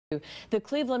The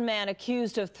Cleveland man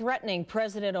accused of threatening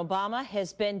President Obama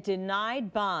has been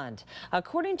denied bond.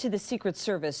 According to the Secret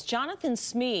Service, Jonathan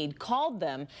Smead called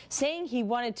them saying he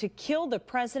wanted to kill the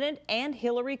president and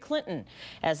Hillary Clinton.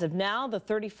 As of now, the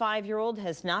 35-year-old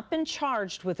has not been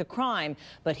charged with a crime,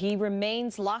 but he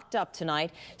remains locked up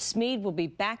tonight. Smead will be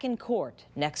back in court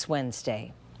next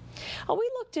Wednesday. We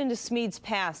looked into Smead's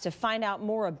past to find out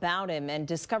more about him and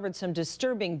discovered some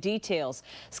disturbing details.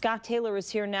 Scott Taylor is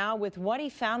here now with what he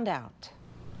found out.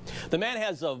 The man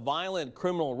has a violent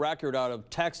criminal record out of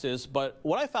Texas, but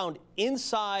what I found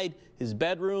inside his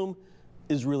bedroom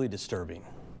is really disturbing.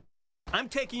 I'm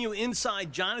taking you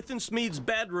inside Jonathan Smead's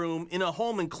bedroom in a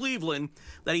home in Cleveland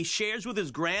that he shares with his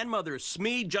grandmother.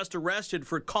 Smead just arrested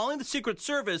for calling the Secret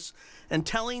Service and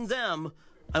telling them,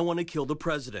 "I want to kill the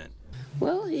president."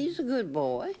 Well, he's a good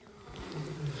boy.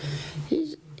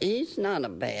 He's not a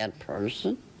bad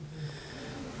person.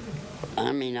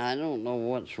 I mean, I don't know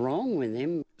what's wrong with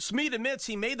him. Smead admits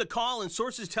he made the call, and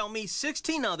sources tell me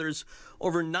 16 others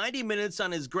over 90 minutes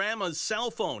on his grandma's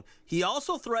cell phone. He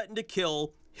also threatened to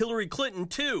kill Hillary Clinton,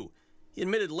 too. He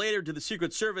admitted later to the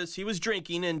Secret Service he was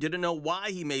drinking and didn't know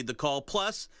why he made the call.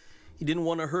 Plus, he didn't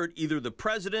want to hurt either the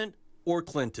president or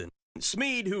Clinton.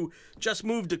 Smead, who just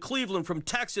moved to Cleveland from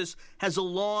Texas, has a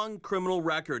long criminal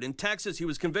record. In Texas, he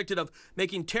was convicted of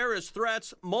making terrorist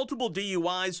threats, multiple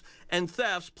DUIs, and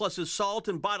thefts, plus assault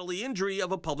and bodily injury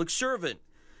of a public servant.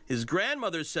 His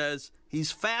grandmother says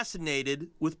he's fascinated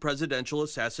with presidential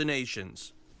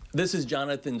assassinations. This is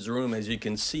Jonathan's room. As you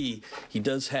can see, he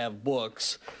does have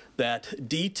books that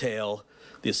detail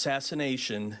the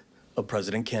assassination of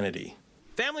President Kennedy.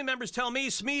 Family members tell me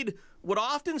Smead would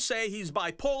often say he's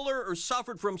bipolar or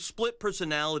suffered from split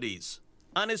personalities.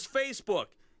 On his Facebook,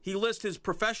 he lists his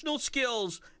professional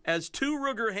skills as 2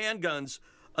 Ruger handguns,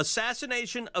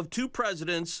 assassination of 2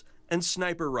 presidents, and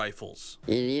sniper rifles.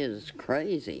 It is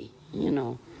crazy, you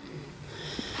know.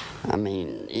 I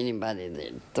mean, anybody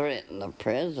that threatened the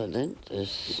president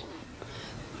has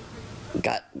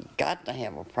got to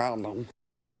have a problem.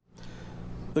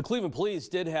 The Cleveland police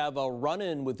did have a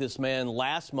run-in with this man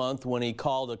last month when he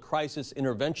called a crisis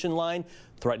intervention line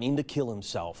threatening to kill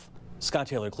himself. Scott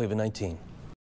Taylor, Cleveland 19.